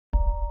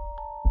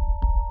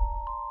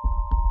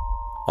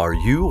Are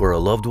you or a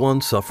loved one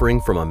suffering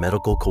from a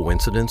medical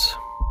coincidence?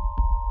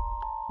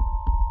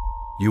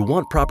 You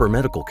want proper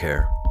medical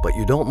care, but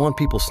you don't want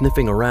people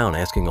sniffing around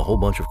asking a whole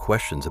bunch of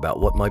questions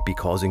about what might be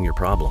causing your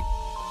problem.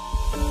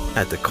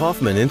 At the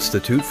Kaufman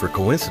Institute for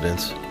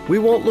Coincidence, we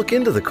won't look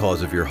into the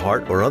cause of your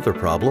heart or other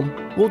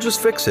problem, we'll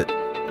just fix it.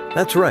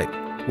 That's right,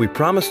 we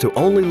promise to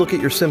only look at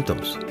your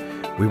symptoms.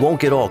 We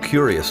won't get all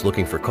curious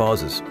looking for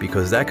causes,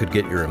 because that could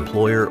get your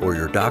employer or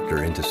your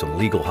doctor into some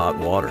legal hot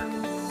water.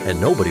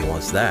 And nobody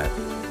wants that.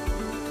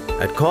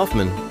 At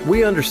Kaufman,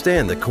 we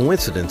understand that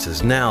coincidence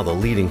is now the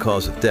leading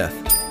cause of death.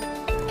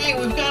 Hey,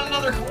 we've got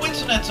another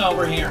coincidence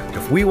over here.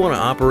 If we want to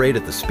operate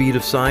at the speed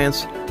of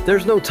science,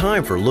 there's no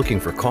time for looking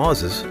for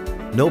causes.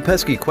 No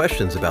pesky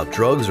questions about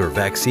drugs or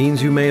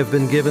vaccines you may have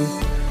been given.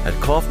 At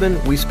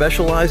Kaufman, we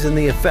specialize in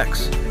the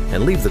effects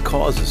and leave the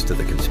causes to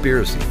the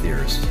conspiracy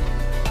theorists.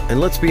 And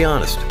let's be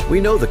honest,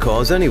 we know the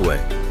cause anyway.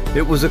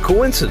 It was a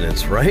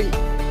coincidence, right?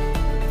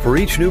 For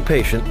each new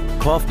patient,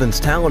 Kaufman's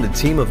talented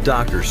team of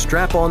doctors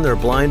strap on their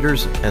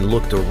blinders and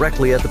look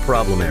directly at the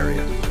problem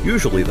area,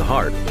 usually the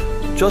heart,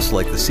 just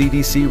like the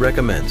CDC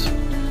recommends.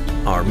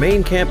 Our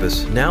main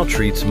campus now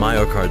treats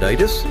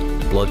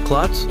myocarditis, blood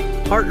clots,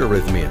 heart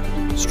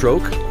arrhythmia,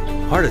 stroke,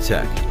 heart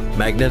attack,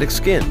 magnetic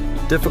skin,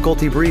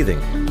 difficulty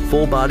breathing,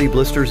 full body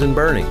blisters and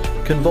burning,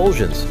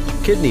 convulsions,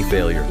 kidney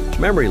failure,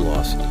 memory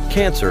loss,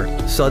 cancer,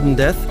 sudden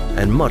death,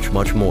 and much,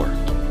 much more.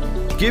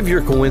 Give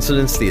your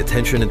coincidence the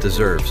attention it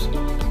deserves,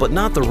 but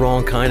not the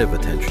wrong kind of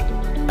attention.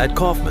 At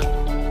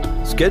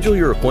Kaufman, schedule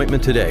your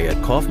appointment today at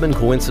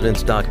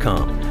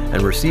kaufmancoincidence.com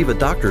and receive a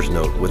doctor's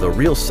note with a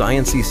real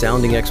sciencey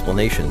sounding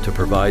explanation to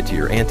provide to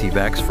your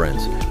anti-vax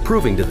friends,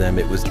 proving to them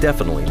it was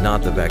definitely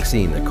not the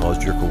vaccine that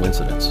caused your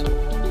coincidence.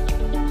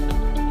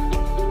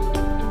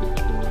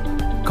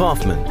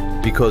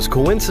 Kaufman, because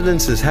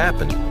coincidences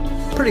happen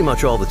pretty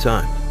much all the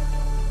time.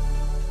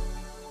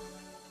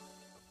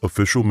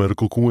 Official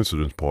medical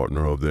coincidence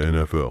partner of the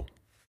NFL.